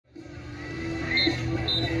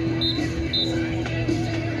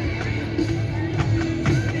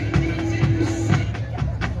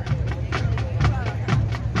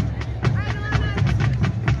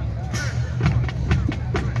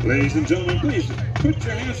Ladies and gentlemen, please put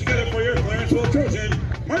your hands together for your Clarenceville Trojan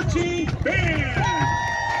Marching Band!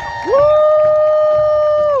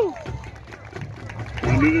 Woo!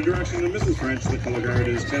 Under the direction of Mrs. French, the color guard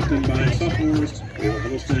is captained by sophomores Leila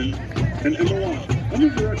Huddleston and Emma Watt. Under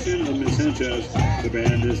the direction of Ms. Sanchez, the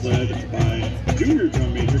band is led by junior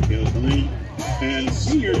drum major Caleb Helene and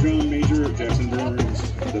senior drum major Jackson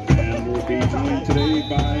Burns. The band will be joined today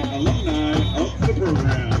by alumni of the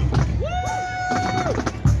program.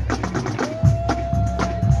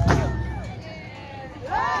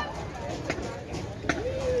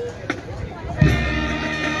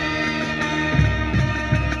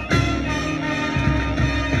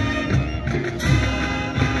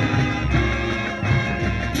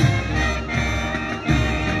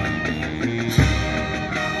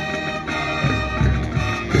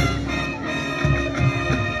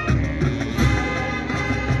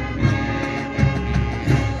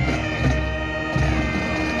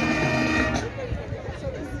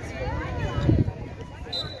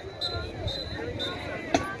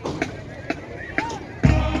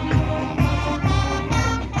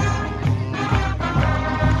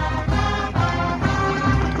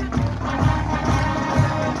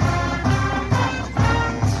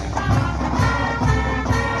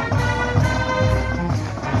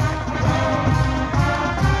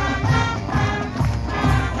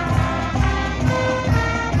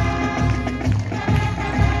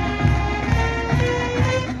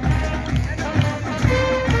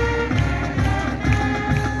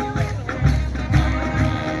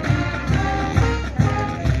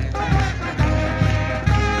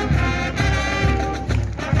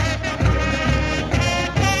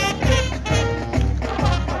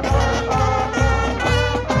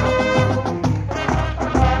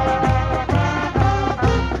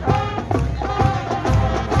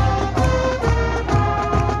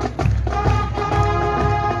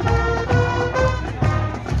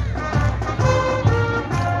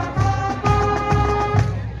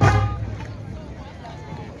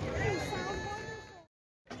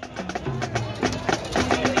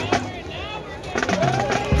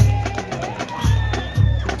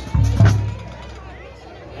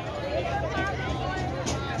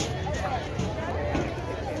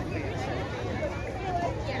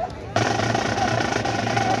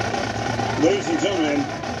 Ladies and gentlemen,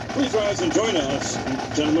 please rise and join us,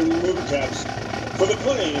 gentlemen, remove your caps, for the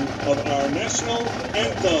playing of our national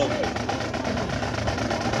anthem.